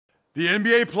The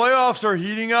NBA playoffs are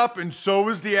heating up, and so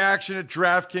is the action at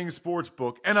DraftKings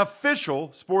Sportsbook, an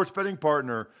official sports betting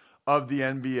partner of the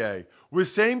NBA. With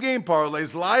same-game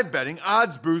parlays, live betting,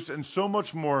 odds boosts, and so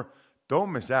much more,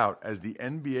 don't miss out as the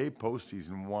NBA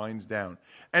postseason winds down.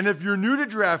 And if you're new to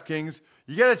DraftKings,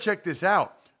 you got to check this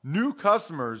out. New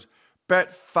customers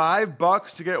bet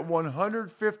 $5 to get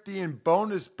 $150 in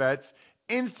bonus bets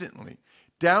instantly.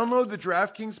 Download the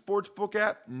DraftKings Sportsbook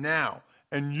app now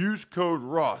and use code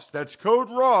Ross. That's code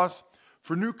Ross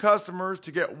for new customers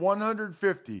to get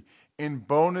 $150 in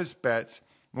bonus bets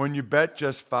when you bet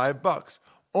just $5.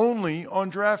 Only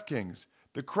on DraftKings.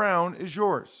 The crown is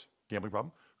yours. Gambling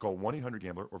problem? Call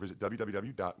 1-800-GAMBLER or visit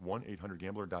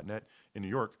www.1800gambler.net. In New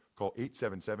York, call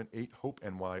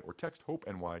 877-8-HOPE-NY or text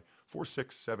HOPE-NY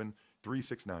 467-369.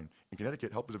 In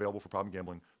Connecticut, help is available for problem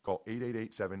gambling. Call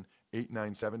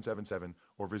 888-7-897-7777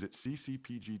 or visit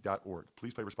ccpg.org.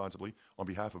 Please play responsibly. On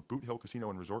behalf of Boot Hill Casino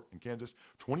and Resort in Kansas,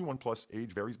 21 plus,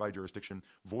 age varies by jurisdiction,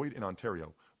 void in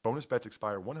Ontario. Bonus bets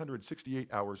expire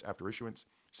 168 hours after issuance.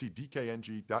 See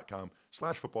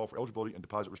dkng.com/football for eligibility and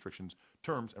deposit restrictions,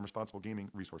 terms, and responsible gaming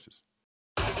resources.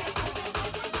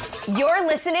 You're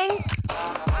listening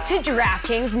to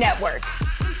DraftKings Network.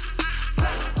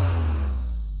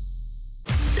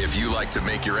 If you like to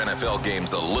make your NFL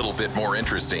games a little bit more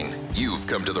interesting, you've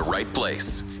come to the right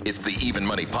place. It's the Even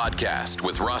Money Podcast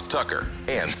with Ross Tucker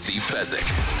and Steve Fezzik.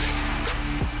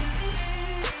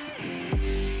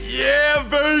 Yeah,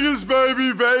 Vegas,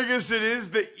 baby, Vegas. It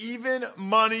is the Even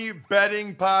Money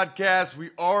Betting Podcast. We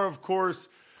are, of course,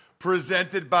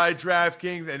 presented by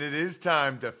DraftKings, and it is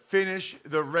time to finish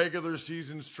the regular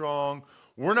season strong.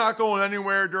 We're not going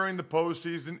anywhere during the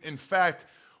postseason. In fact,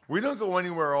 we don't go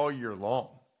anywhere all year long.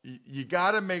 You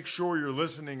got to make sure you're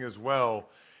listening as well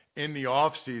in the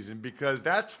offseason, because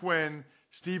that's when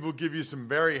Steve will give you some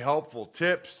very helpful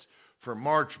tips for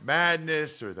March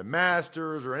Madness or the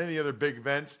Masters or any other big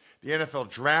events. The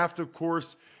NFL Draft, of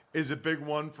course, is a big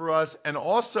one for us. And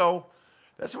also,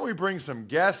 that's when we bring some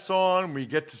guests on. We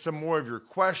get to some more of your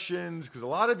questions, because a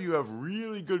lot of you have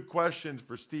really good questions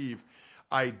for Steve,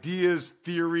 ideas,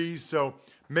 theories. So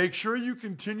make sure you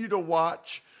continue to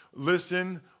watch,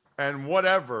 listen, and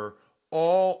whatever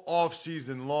all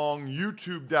off-season long.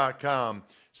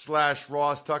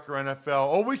 YouTube.com/Ross Tucker NFL.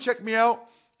 Always check me out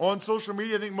on social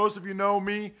media. I think most of you know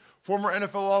me, former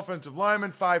NFL offensive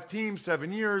lineman, 5 teams,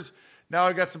 7 years. Now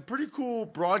I got some pretty cool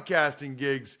broadcasting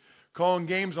gigs, calling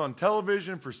games on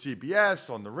television for CBS,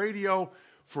 on the radio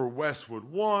for Westwood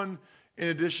One, in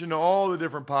addition to all the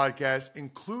different podcasts,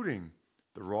 including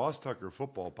the Ross Tucker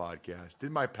Football Podcast.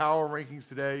 Did my power rankings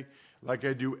today, like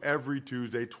I do every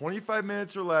Tuesday, 25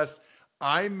 minutes or less.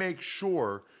 I make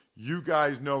sure you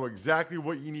guys know exactly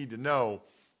what you need to know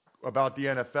about the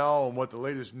NFL and what the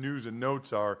latest news and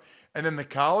notes are. And then the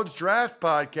College Draft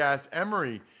Podcast,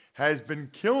 Emery has been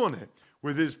killing it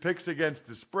with his picks against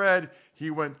the spread. He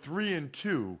went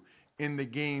 3-2 in the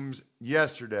games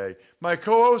yesterday. My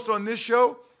co-host on this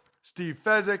show, Steve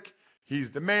Fezzik.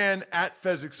 He's the man at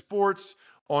Fezzik Sports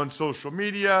on social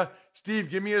media. Steve,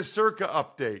 give me a Circa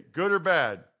update, good or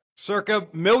bad? Circa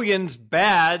millions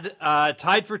bad,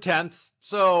 tied for 10th.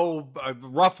 So a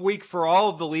rough week for all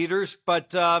of the leaders,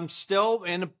 but still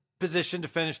in a position to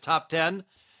finish top 10,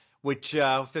 which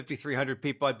 5,300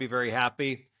 people, I'd be very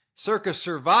happy. Circa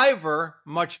Survivor,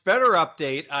 much better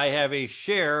update. I have a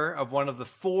share of one of the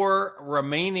 4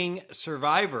 remaining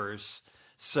survivors.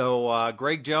 So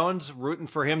Greg Jones, rooting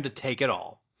for him to take it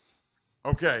all.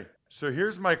 Okay, so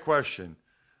here's my question.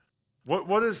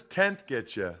 What does 10th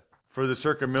get you for the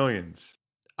Circa Millions?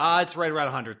 It's right around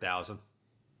 100,000.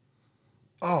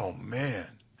 Oh, man.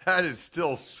 That is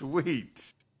still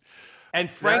sweet. And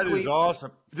frankly, that is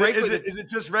awesome. Frankly, is it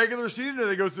just regular season, or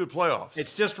they go through the playoffs?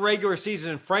 It's just regular season.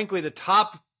 And frankly, the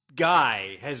top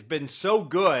guy has been so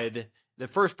good. The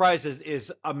first prize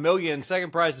is $1 million.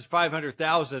 Second prize is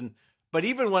 500,000. But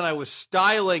even when I was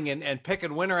styling and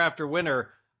picking winner after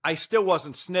winner, I still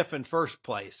wasn't sniffing first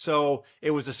place. So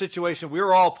it was a situation we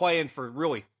were all playing for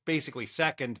really basically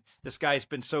second. This guy's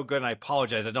been so good, and I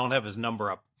apologize. I don't have his number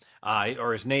up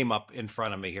or his name up in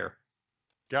front of me here.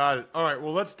 Got it. All right,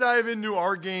 well, let's dive into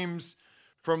our games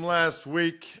from last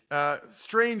week.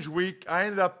 Strange week. I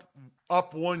ended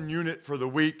up 1 unit for the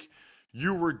week.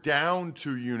 You were down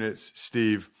 2 units,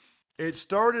 Steve. It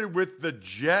started with the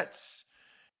Jets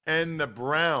and the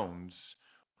Browns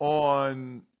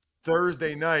on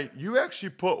Thursday night. You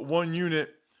actually put 1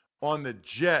 unit on the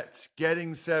Jets,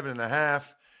 getting 7.5.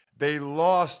 They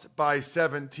lost by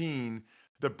 17.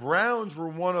 The Browns were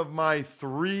one of my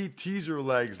 3 teaser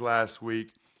legs last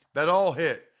week that all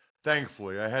hit,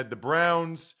 thankfully. I had the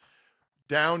Browns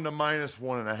down to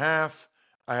 -1.5.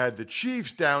 I had the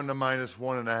Chiefs down to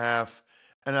 -1.5.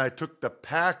 And I took the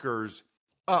Packers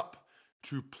up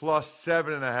to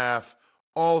 +7.5.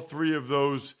 All three of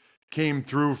those came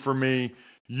through for me.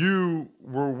 You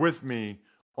were with me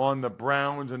on the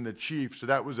Browns and the Chiefs, so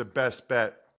that was a best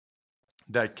bet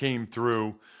that came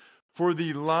through. For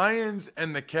the Lions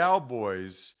and the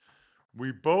Cowboys,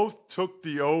 we both took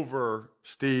the over,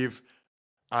 Steve.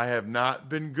 I have not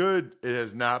been good. It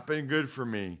has not been good for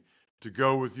me to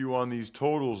go with you on these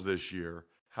totals this year.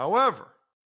 However,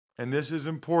 and this is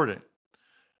important,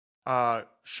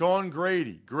 Sean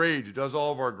Grady, who does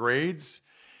all of our grades,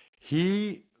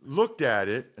 he looked at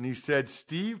it and he said,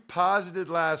 Steve posited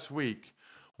last week,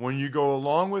 when you go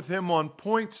along with him on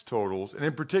points totals, and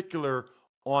in particular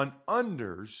on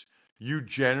unders, you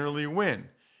generally win.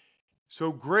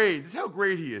 So great. This is how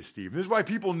great he is, Steve. This is why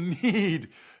people need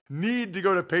to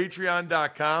go to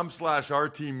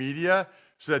patreon.com/RTmedia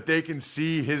so that they can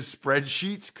see his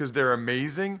spreadsheets because they're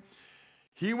amazing.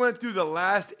 He went through the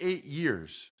last 8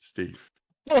 years, Steve.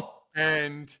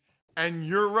 And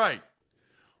you're right.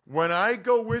 When I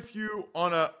go with you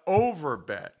on a over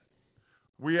bet,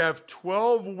 we have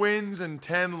 12 wins and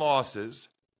 10 losses,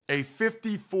 a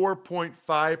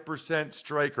 54.5%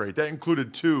 strike rate. That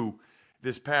included 2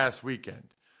 this past weekend.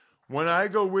 When I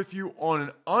go with you on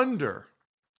an under,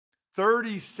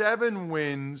 37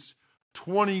 wins,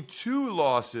 22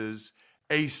 losses,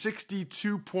 a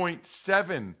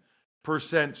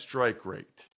 62.7% strike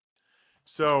rate.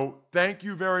 So thank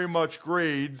you very much,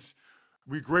 grades.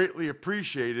 We greatly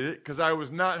appreciated it because I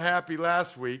was not happy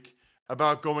last week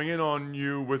about going in on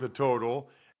you with a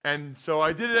total. And so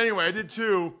I did it anyway. I did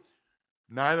 2.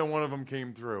 Neither one of them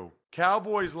came through.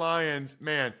 Cowboys, Lions,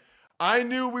 man, I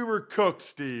knew we were cooked,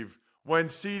 Steve, when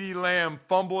CeeDee Lamb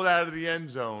fumbled out of the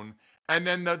end zone. And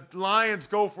then the Lions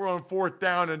go for it on 4th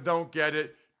down and don't get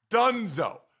it.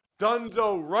 Dunzo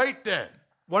right then.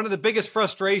 One of the biggest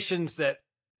frustrations that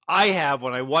I have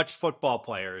when I watch football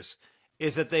players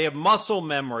is that they have muscle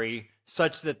memory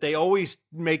such that they always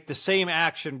make the same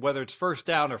action, whether it's 1st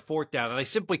down or 4th down. And I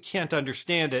simply can't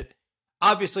understand it.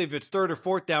 Obviously, if it's 3rd or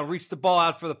 4th down, reach the ball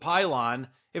out for the pylon.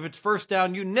 If it's 1st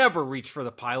down, you never reach for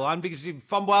the pylon because you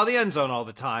fumble out of the end zone all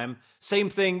the time. Same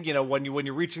thing, when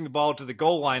you're reaching the ball to the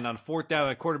goal line on 4th down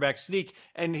and a quarterback sneak.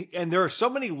 And there are so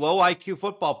many low IQ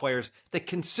football players that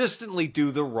consistently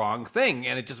do the wrong thing,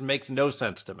 and it just makes no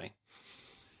sense to me.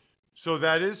 So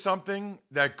that is something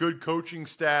that good coaching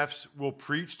staffs will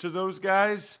preach to those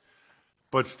guys.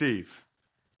 But Steve,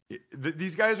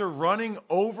 these guys are running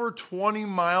over 20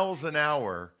 miles an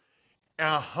hour,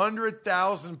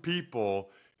 100,000 people.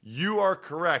 You are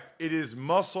correct. It is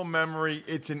muscle memory.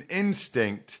 It's an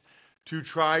instinct to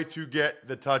try to get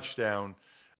the touchdown.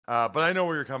 But I know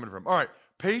where you're coming from. All right,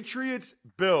 Patriots,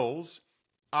 Bills.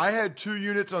 I had 2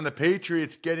 units on the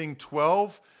Patriots getting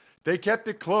 12. They kept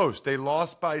it close. They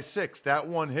lost by 6. That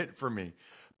one hit for me.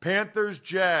 Panthers,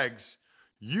 Jags.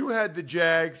 You had the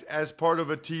Jags as part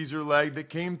of a teaser leg that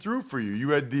came through for you. You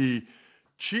had the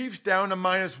Chiefs down to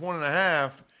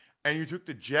 -1.5, and you took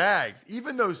the Jags.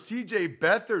 Even though C.J.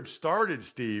 Beathard started,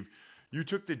 Steve, you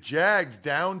took the Jags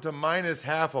down to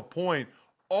 -0.5 point.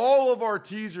 All of our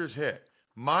teasers hit.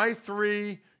 My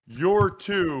 3, your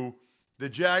 2. The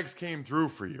Jags came through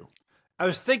for you. I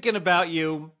was thinking about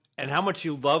you and how much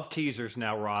you love teasers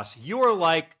now, Ross. You are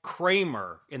like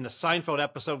Kramer in the Seinfeld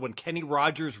episode when Kenny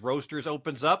Rogers Roasters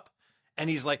opens up,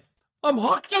 and he's like, I'm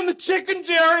hooked on the chicken,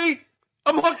 Jerry.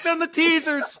 I'm hooked on the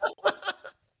teasers.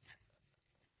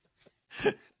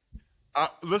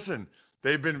 Listen,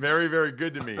 they've been very, very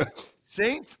good to me.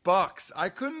 Saints, Bucks. I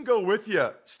couldn't go with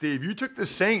you, Steve. You took the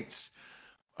Saints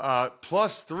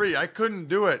 +3. I couldn't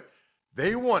do it.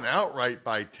 They won outright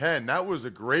by 10. That was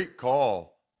a great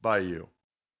call by you.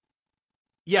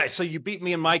 Yeah, so you beat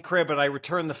me in my crib, and I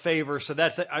returned the favor. So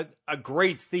that's a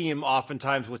great theme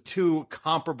oftentimes with 2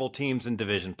 comparable teams in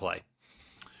division play.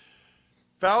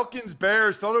 Falcons,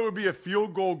 Bears. Thought it would be a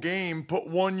field goal game. Put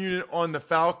 1 unit on the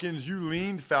Falcons. You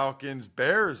leaned Falcons.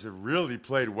 Bears have really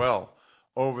played well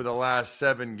over the last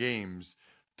 7 games.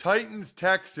 Titans,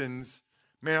 Texans.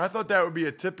 Man, I thought that would be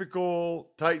a typical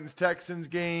Titans-Texans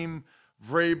game.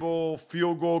 Vrabel,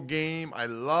 field goal game. I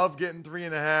love getting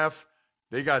 3.5.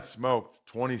 They got smoked,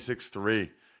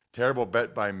 26-3. Terrible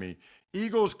bet by me.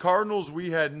 Eagles, Cardinals,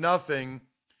 we had nothing.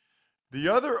 The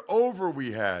other over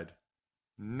we had,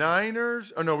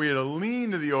 Niners. Oh, no, we had a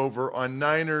lean to the over on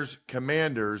Niners,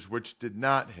 Commanders, which did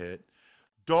not hit.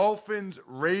 Dolphins,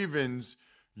 Ravens.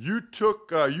 You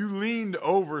leaned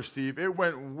over, Steve. It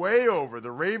went way over.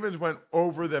 The Ravens went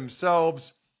over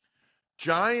themselves.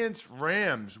 Giants,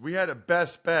 Rams. We had a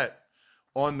best bet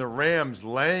on the Rams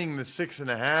laying the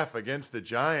 6.5 against the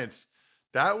Giants.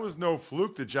 That was no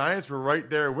fluke. The Giants were right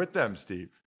there with them, Steve.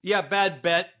 Yeah, bad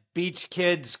bet. Beach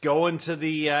kids going to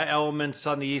the elements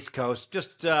on the East Coast.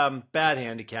 Just bad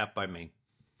handicap by me.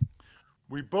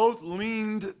 We both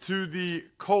leaned to the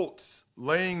Colts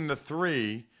laying the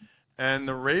 3, and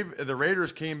the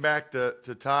Raiders came back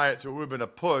to tie it, so it would have been a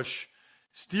push.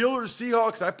 Steelers,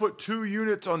 Seahawks, I put 2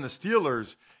 units on the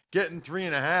Steelers, getting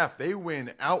 3.5. They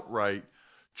win outright.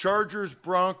 Chargers,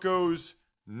 Broncos,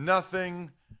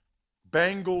 nothing.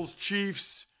 Bengals,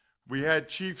 Chiefs. We had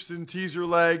Chiefs in teaser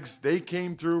legs. They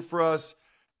came through for us.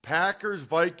 Packers,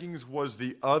 Vikings was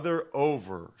the other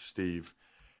over, Steve.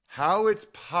 How it's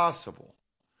possible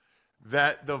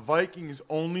that the Vikings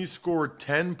only scored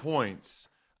 10 points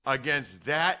against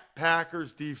that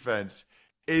Packers defense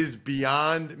is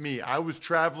beyond me. I was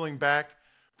traveling back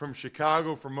from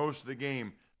Chicago for most of the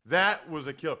game. That was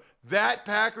a kill. That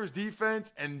Packers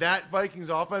defense and that Vikings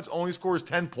offense only scores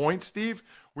 10 points, Steve.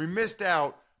 We missed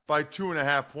out by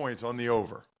 2.5 points on the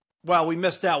over. Well, we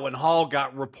missed out when Hall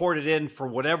got reported in for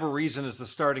whatever reason as the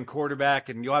starting quarterback,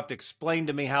 and you'll have to explain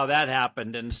to me how that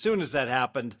happened. And as soon as that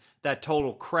happened, that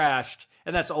total crashed,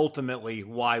 and that's ultimately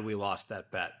why we lost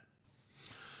that bet.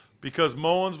 Because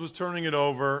Mullins was turning it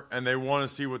over, and they want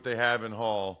to see what they have in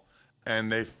Hall,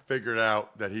 and they figured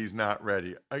out that he's not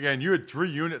ready. Again, you had 3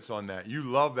 units on that. You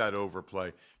love that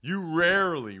overplay. You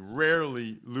rarely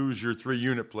lose your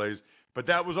 3-unit plays, but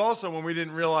that was also when we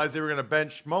didn't realize they were going to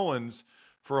bench Mullins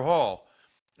for Hall.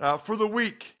 For the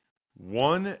week,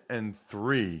 1 and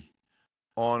 3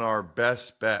 on our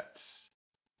best bets.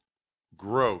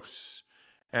 Gross.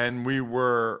 And we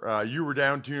were, you were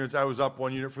down 2 units. I was up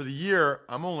 1 unit. For the year,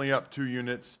 I'm only up 2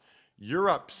 units. You're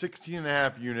up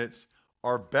 16.5 units.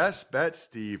 Our best bets,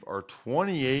 Steve, are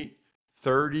 28,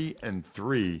 30, and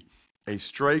 3. A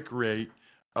strike rate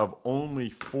of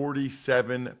only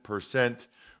 47%.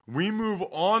 We move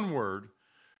onward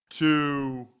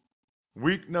to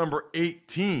week number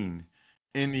 18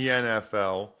 in the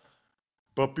NFL.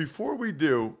 But before we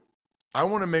do, I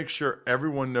want to make sure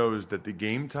everyone knows that the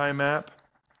Game Time app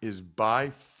is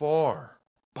by far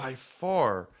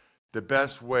the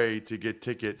best way to get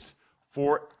tickets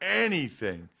for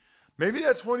anything. Maybe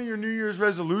that's one of your New Year's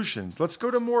resolutions. Let's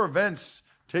go to more events.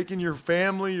 Taking your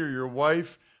family or your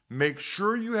wife. Make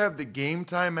sure you have the Game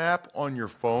Time app on your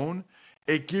phone.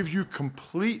 It gives you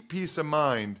complete peace of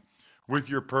mind with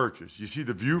your purchase. You see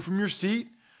the view from your seat.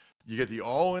 You get the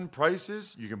all-in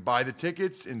prices. You can buy the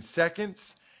tickets in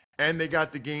seconds. And they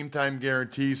got the Game Time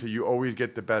guarantee, so you always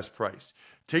get the best price.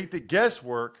 Take the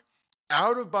guesswork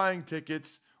out of buying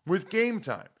tickets with Game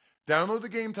Time. Download the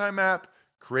Game Time app,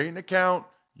 create an account,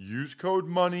 use code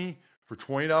MONEY for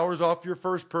 $20 off your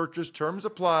first purchase. Terms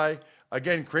apply.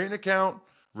 Again, create an account,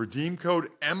 redeem code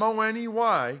MONEY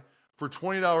for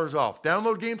 $20 off.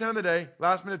 Download Game Time today.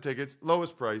 Last minute tickets,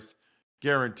 lowest price,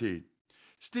 guaranteed.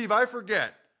 Steve, I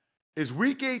forget. Is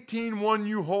week 18 one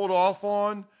you hold off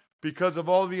on because of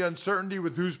all the uncertainty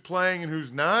with who's playing and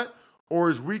who's not? Or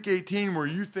is week 18 where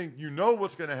you think you know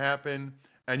what's going to happen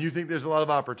and you think there's a lot of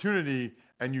opportunity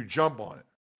and you jump on it?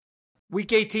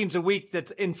 Week 18 is a week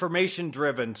that's information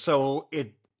driven, so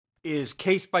it is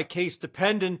case-by-case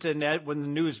dependent, and that when the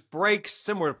news breaks,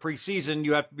 similar to preseason,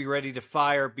 you have to be ready to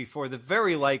fire before the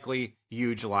very likely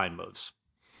huge line moves.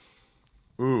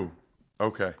 Ooh,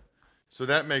 okay. So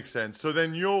that makes sense. So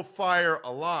then you'll fire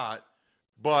a lot,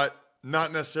 but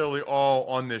not necessarily all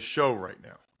on this show right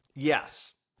now.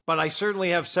 Yes, but I certainly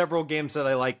have several games that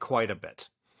I like quite a bit.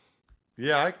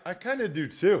 Yeah, I kind of do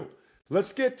too.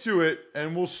 Let's get to it,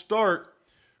 and we'll start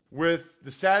with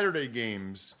the Saturday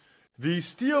games. The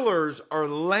Steelers are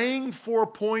laying 4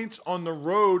 points on the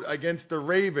road against the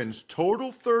Ravens,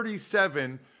 total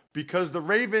 37, because the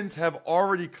Ravens have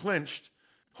already clinched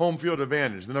home field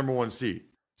advantage, the number 1 seed.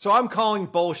 So I'm calling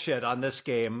bullshit on this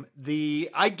game.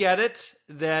 I get it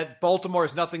that Baltimore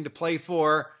has nothing to play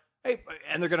for, and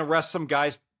they're going to rest some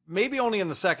guys, maybe only in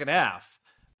the second half.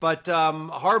 But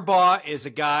Harbaugh is a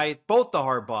guy, both the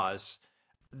Harbaughs,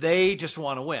 they just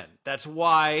want to win. That's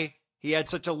why he had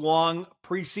such a long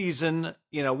preseason,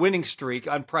 winning streak,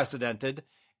 unprecedented.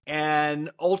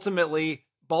 And ultimately,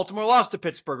 Baltimore lost to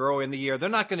Pittsburgh early in the year. They're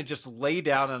not going to just lay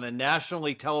down on a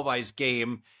nationally televised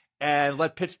game and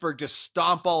let Pittsburgh just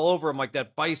stomp all over them like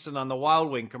that bison on the Wild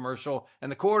Wing commercial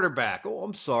and the quarterback. Oh,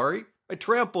 I'm sorry. I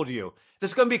trampled you.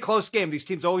 This is going to be a close game. These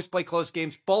teams always play close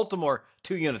games. Baltimore,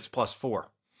 2 units plus 4.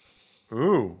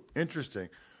 Ooh, interesting.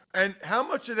 And how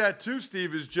much of that, too,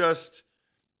 Steve, is just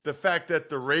the fact that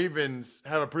the Ravens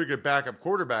have a pretty good backup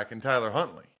quarterback in Tyler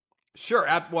Huntley? Sure.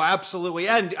 Well, absolutely.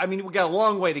 And, we got a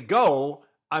long way to go.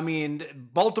 I mean,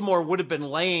 Baltimore would have been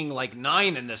laying like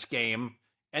 9 in this game,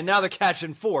 and now they're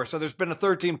catching 4. So there's been a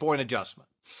 13-point adjustment.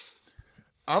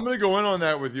 I'm going to go in on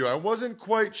that with you. I wasn't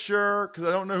quite sure because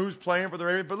I don't know who's playing for the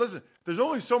Ravens. But listen, there's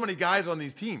only so many guys on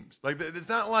these teams. Like, it's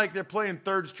not like they're playing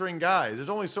third-string guys. There's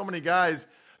only so many guys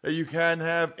that you can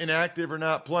have inactive or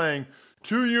not playing.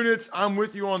 2 units, I'm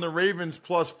with you on the Ravens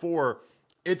 +4.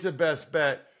 It's a best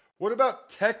bet. What about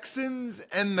Texans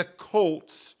and the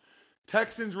Colts?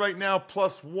 Texans right now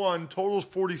 +1, totals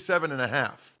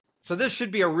 47.5. So this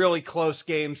should be a really close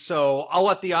game. So I'll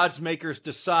let the odds makers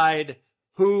decide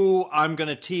who I'm going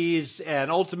to tease. And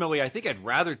ultimately, I think I'd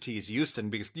rather tease Houston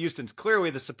because Houston's clearly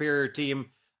the superior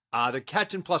team. They're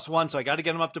catching +1, so I got to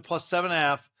get them up to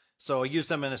 +7.5. So I'll use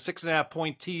them in a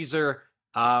 6.5-point teaser.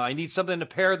 I need something to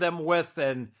pair them with.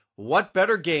 And what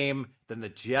better game than the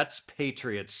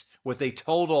Jets-Patriots with a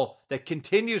total that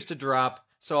continues to drop.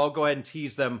 So I'll go ahead and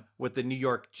tease them with the New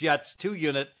York Jets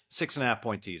 2-unit,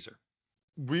 6.5-point teaser.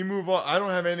 We move on. I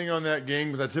don't have anything on that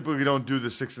game because I typically don't do the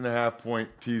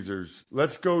 6.5-point teasers.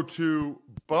 Let's go to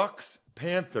Bucks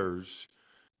Panthers.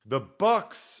 The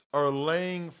Bucks are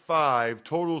laying 5,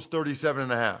 totals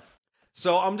 37.5.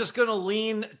 So I'm just going to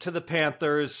lean to the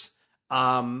Panthers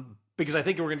because I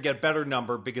think we're going to get a better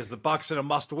number because the Bucks in a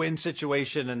must-win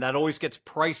situation, and that always gets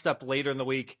priced up later in the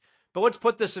week. But let's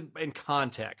put this in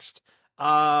context.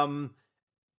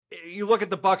 You look at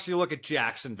the Bucks, you look at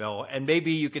Jacksonville, and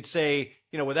maybe you could say,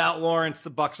 without Lawrence, the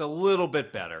Bucks a little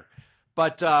bit better.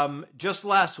 But just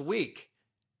last week,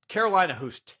 Carolina,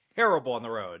 who's terrible on the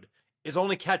road, is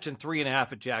only catching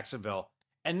 3.5 at Jacksonville.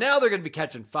 And now they're going to be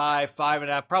catching 5,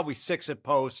 5.5, probably 6 at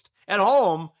post at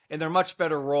home in their much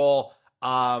better role.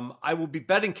 I will be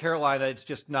betting Carolina. It's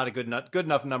just not a good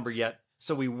enough number yet.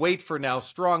 So we wait for now.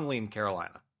 Strong lean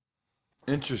Carolina.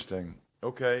 Interesting.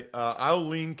 Okay. I'll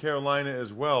lean Carolina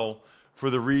as well for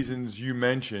the reasons you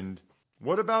mentioned.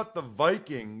 What about the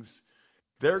Vikings?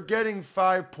 They're getting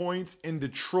 5 points in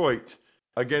Detroit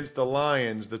against the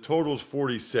Lions. The total's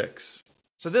 46.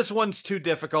 So this one's too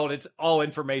difficult. It's all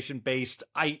information based.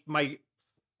 My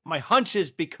hunch is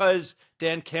because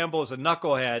Dan Campbell is a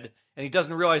knucklehead and he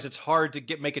doesn't realize it's hard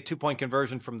to make a 2-point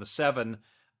conversion from the 7.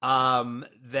 And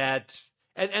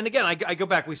again, I go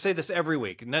back. We say this every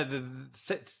week.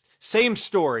 Same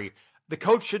story. The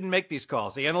coach shouldn't make these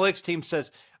calls. The analytics team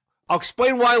says, "I'll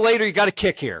explain why later. You got to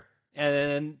kick here,"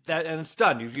 and it's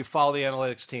done. You follow the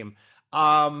analytics team.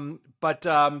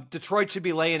 But Detroit should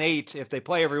be laying 8 if they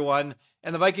play everyone.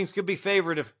 And the Vikings could be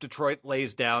favored if Detroit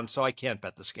lays down, so I can't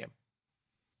bet this game.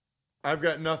 I've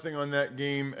got nothing on that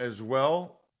game as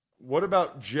well. What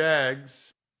about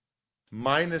Jags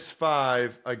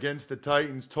 -5 against the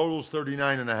Titans? Totals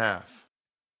 39.5.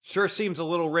 Sure seems a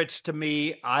little rich to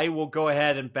me. I will go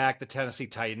ahead and back the Tennessee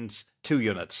Titans 2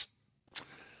 units.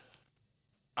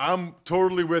 I'm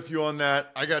totally with you on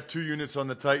that. I got 2 units on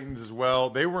the Titans as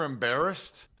well. They were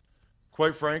embarrassed,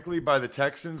 quite frankly, by the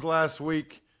Texans last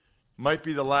week. Might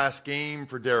be the last game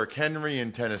for Derrick Henry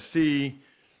in Tennessee.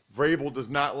 Vrabel does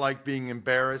not like being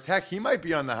embarrassed. Heck, he might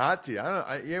be on the hot seat.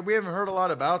 We haven't heard a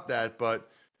lot about that, but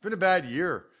it's been a bad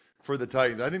year for the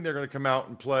Titans. I think they're going to come out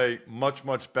and play much,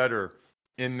 much better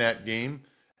in that game.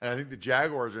 And I think the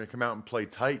Jaguars are going to come out and play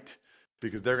tight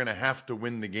because they're going to have to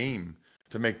win the game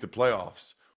to make the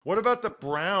playoffs. What about the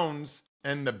Browns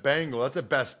and the Bengals? That's a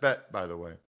best bet, by the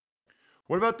way.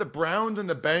 What about the Browns and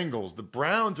the Bengals? The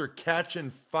Browns are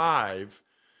catching 5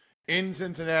 in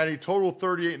Cincinnati, total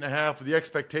 38.5 with the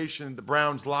expectation the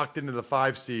Browns locked into the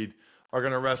 5 seed are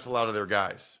going to rest a lot of their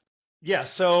guys. Yeah,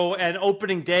 so an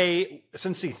opening day,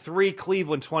 Cincy 3,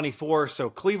 Cleveland 24. So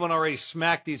Cleveland already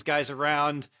smacked these guys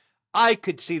around. I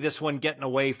could see this one getting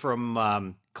away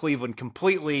from Cleveland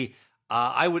completely.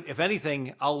 I would, if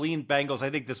anything, I'll lean Bengals. I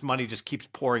think this money just keeps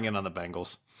pouring in on the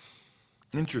Bengals.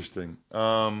 Interesting.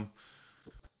 Yeah,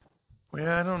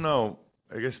 I don't know.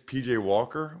 I guess PJ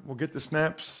Walker will get the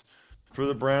snaps for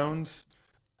the Browns.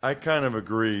 I kind of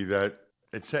agree that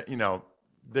it's,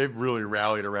 they've really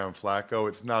rallied around Flacco.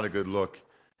 It's not a good look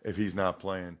if he's not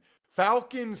playing.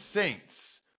 Falcons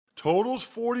Saints. Totals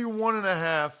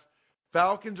 41.5.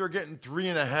 Falcons are getting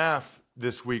 3.5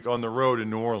 this week on the road in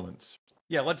New Orleans.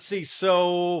 Yeah, let's see.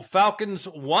 So Falcons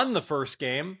won the first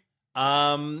game.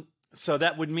 So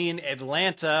that would mean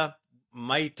Atlanta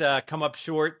might come up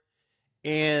short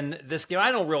in this game.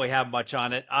 I don't really have much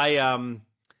on it.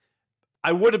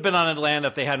 I would have been on Atlanta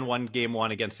if they hadn't won game 1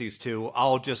 against these two.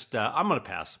 I'm going to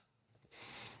pass.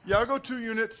 Yeah, I'll go 2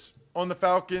 units on the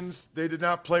Falcons. They did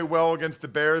not play well against the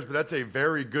Bears, but that's a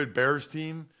very good Bears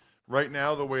team right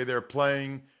now, the way they're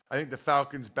playing. I think the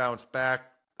Falcons bounced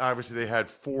back. Obviously, they had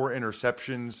 4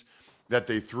 interceptions that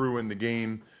they threw in the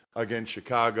game against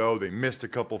Chicago. They missed a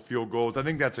couple field goals. I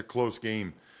think that's a close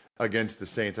game against the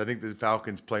Saints. I think the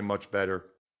Falcons play much better.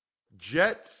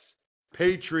 Jets,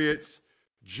 Patriots.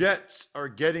 Jets are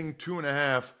getting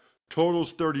 2.5.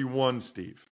 Totals 31,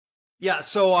 Steve. Yeah,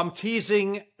 so I'm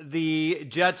teasing the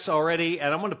Jets already,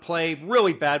 and I'm going to play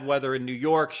really bad weather in New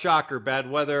York. Shocker, bad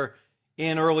weather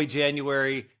in early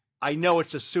January. I know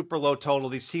it's a super low total.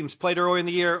 These teams played early in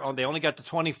the year. They only got to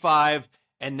 25,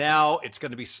 and now it's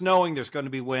going to be snowing. There's going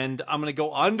to be wind. I'm going to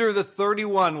go under the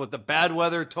 31 with the bad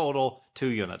weather total, 2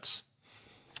 units.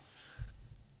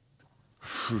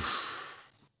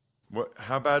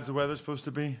 How bad's the weather supposed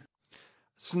to be?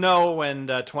 Snow and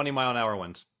 20-mile-an-hour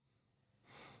winds.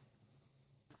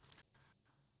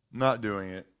 Not doing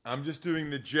it. I'm just doing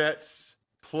the Jets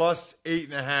plus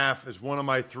 8.5 as one of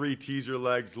my 3 teaser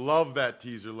legs. Love that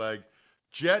teaser leg.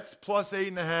 Jets plus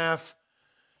 8.5.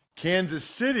 Kansas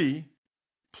City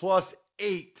plus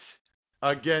 8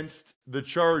 against the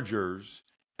Chargers.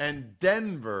 And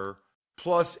Denver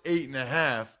plus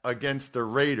 8.5 against the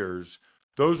Raiders.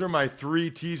 Those are my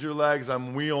 3 teaser legs.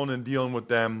 I'm wheeling and dealing with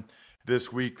them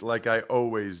this week like I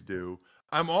always do.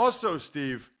 I'm also,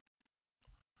 Steve,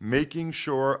 making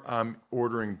sure I'm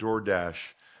ordering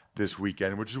DoorDash this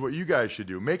weekend, which is what you guys should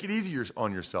do. Make it easier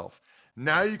on yourself.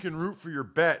 Now you can root for your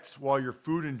bets while your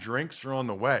food and drinks are on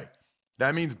the way.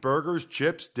 That means burgers,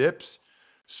 chips, dips,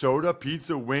 soda,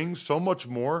 pizza, wings, so much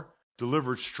more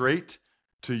delivered straight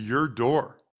to your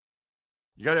door.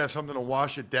 You got to have something to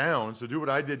wash it down. So do what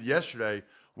I did yesterday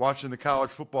watching the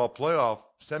college football playoff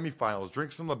semifinals.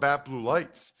 Drink some Labatt Blue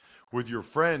Lights with your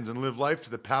friends and live life to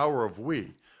the power of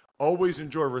we. Always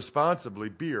enjoy responsibly.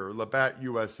 Beer, Labatt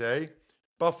USA,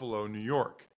 Buffalo, New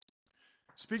York.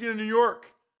 Speaking of New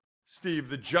York, Steve,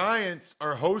 the Giants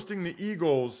are hosting the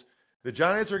Eagles. The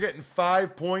Giants are getting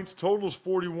 5 points. Total's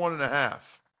 41.5.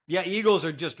 Yeah, Eagles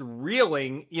are just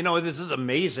reeling. You know, this is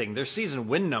amazing. Their season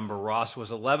win number, Ross, was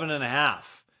 11.5.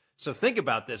 So think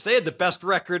about this. They had the best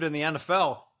record in the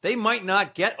NFL. They might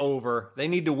not get over. They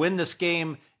need to win this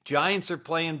game. Giants are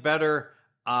playing better.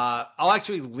 I'll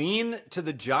actually lean to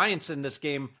the Giants in this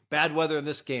game. Bad weather in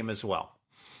this game as well.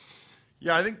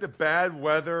 Yeah, I think the bad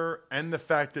weather and the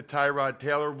fact that Tyrod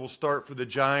Taylor will start for the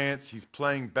Giants. He's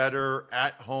playing better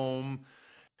at home.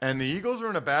 And the Eagles are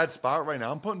in a bad spot right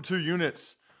now. I'm putting 2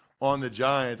 units on the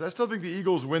Giants. I still think the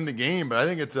Eagles win the game, but I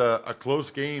think it's a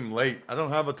close game late. I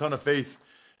don't have a ton of faith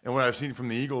in what I've seen from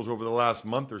the Eagles over the last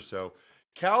month or so.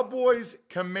 Cowboys,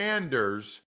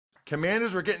 Commanders.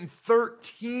 Commanders are getting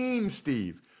 13,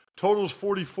 Steve. Total's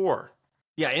 44.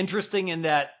 Yeah, interesting in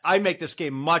that I make this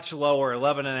game much lower,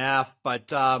 11.5,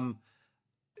 but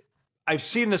I've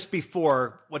seen this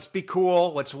before. Let's be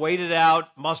cool. Let's wait it out.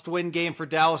 Must-win game for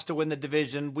Dallas to win the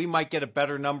division. We might get a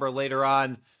better number later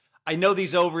on. I know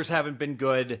these overs haven't been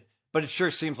good, but it sure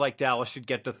seems like Dallas should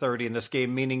get to 30 in this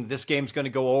game, meaning this game's going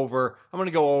to go over. I'm going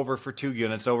to go over for 2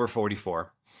 units, over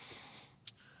 44.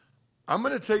 I'm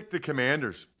going to take the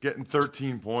Commanders getting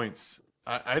 13 points.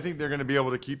 I think they're going to be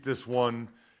able to keep this one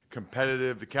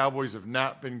competitive. The Cowboys have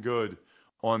not been good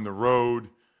on the road,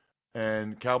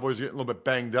 and Cowboys are getting a little bit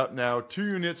banged up now. 2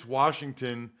 units,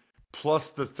 Washington,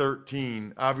 plus the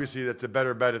 13. Obviously, that's a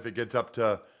better bet if it gets up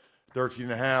to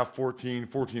 13.5, 14,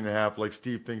 14.5, like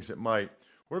Steve thinks it might.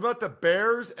 What about the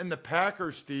Bears and the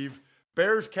Packers, Steve?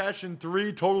 Bears catching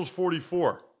 3, totals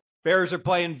 44. Bears are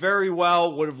playing very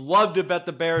well. Would have loved to bet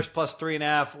the Bears plus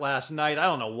 3.5 last night. I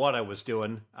don't know what I was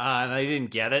doing, and I didn't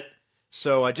get it.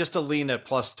 So just a lean at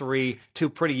plus 3, 2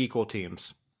 pretty equal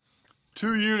teams.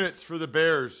 2 units for the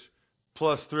Bears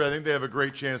plus 3. I think they have a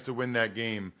great chance to win that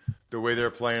game the way they're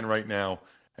playing right now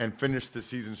and finish the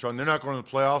season strong. They're not going to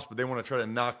the playoffs, but they want to try to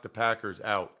knock the Packers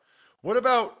out. What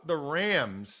about the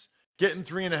Rams getting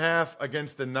 3.5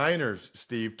 against the Niners,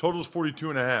 Steve? Total's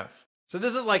 42.5. So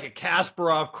this is like a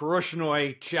Kasparov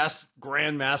Krushnoi chess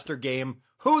grandmaster game.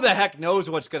 Who the heck knows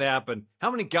what's going to happen?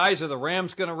 How many guys are the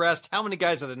Rams going to rest? How many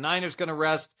guys are the Niners going to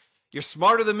rest? You're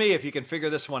smarter than me if you can figure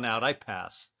this one out. I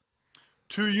pass.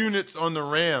 2 units on the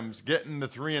Rams getting the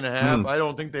 3.5. I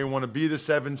don't think they want to be the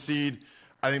 7 seed.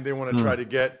 I think they want to try to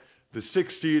get the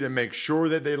 6 seed and make sure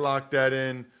that they lock that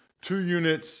in. 2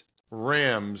 units,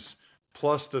 Rams,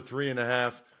 plus the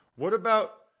 3.5. What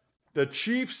about the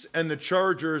Chiefs and the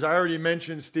Chargers? I already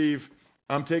mentioned, Steve,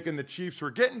 I'm taking the Chiefs.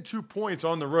 We're getting 2 points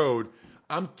on the road.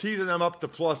 I'm teasing them up to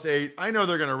plus 8. I know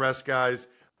they're going to rest guys.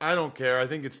 I don't care. I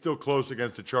think it's still close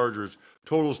against the Chargers.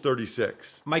 Total's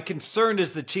 36. My concern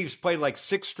is the Chiefs played like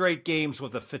 6 straight games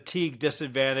with a fatigue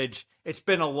disadvantage. It's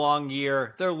been a long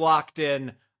year. They're locked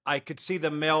in. I could see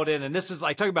them mailed in. And this is,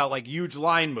 I talk about like huge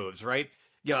line moves, right?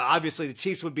 Yeah, obviously the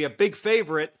Chiefs would be a big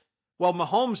favorite. Well,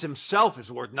 Mahomes himself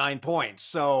is worth 9 points.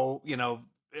 So,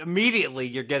 immediately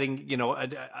you're getting,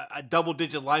 a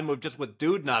double-digit line move just with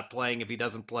Dude not playing if he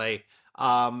doesn't play.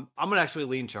 I'm going to actually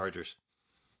lean Chargers.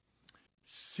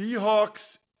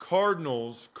 Seahawks,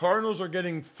 Cardinals. Cardinals are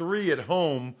getting 3 at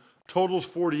home. Total's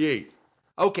 48.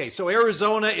 Okay, so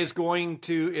Arizona is playing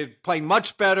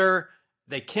much better.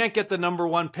 They can't get the number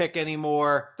 1 pick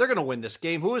anymore. They're going to win this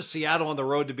game. Who is Seattle on the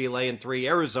road to be laying 3?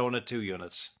 Arizona, 2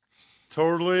 units.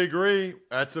 Totally agree.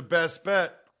 That's a best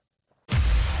bet.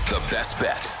 The best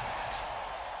bet.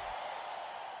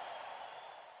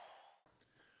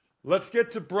 Let's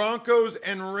get to Broncos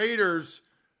and Raiders.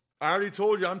 I already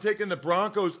told you I'm taking the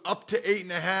Broncos up to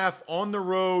 8.5 on the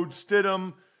road.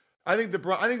 Stidham. I think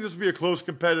this will be a close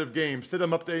competitive game.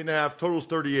 Stidham up to 8.5. Total's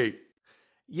 38.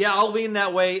 Yeah, I'll lean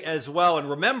that way as well. And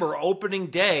remember, opening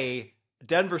day,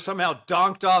 Denver somehow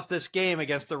donked off this game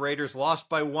against the Raiders, lost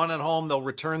by 1 at home. They'll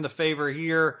return the favor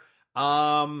here.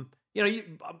 I'll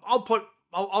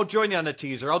join you on a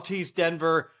teaser. I'll tease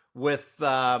Denver with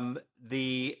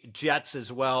the Jets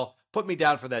as well. Put me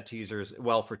down for that teaser as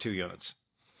well for 2 units.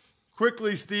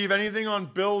 Quickly, Steve, anything on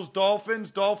Bills,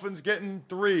 Dolphins? Dolphins getting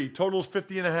 3. Total's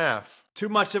 50.5. Too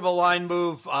much of a line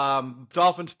move.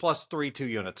 Dolphins plus 3, 2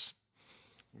 units.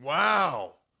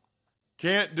 Wow.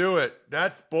 Can't do it.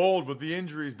 That's bold with the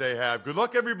injuries they have. Good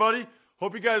luck, everybody.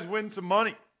 Hope you guys win some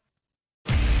money.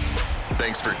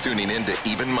 Thanks for tuning in to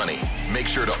Even Money. Make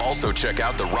sure to also check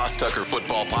out the Ross Tucker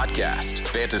Football Podcast,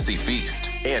 Fantasy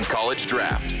Feast, and College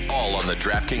Draft, all on the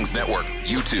DraftKings Network,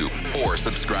 YouTube, or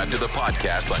subscribe to the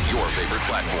podcast on your favorite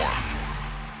platform.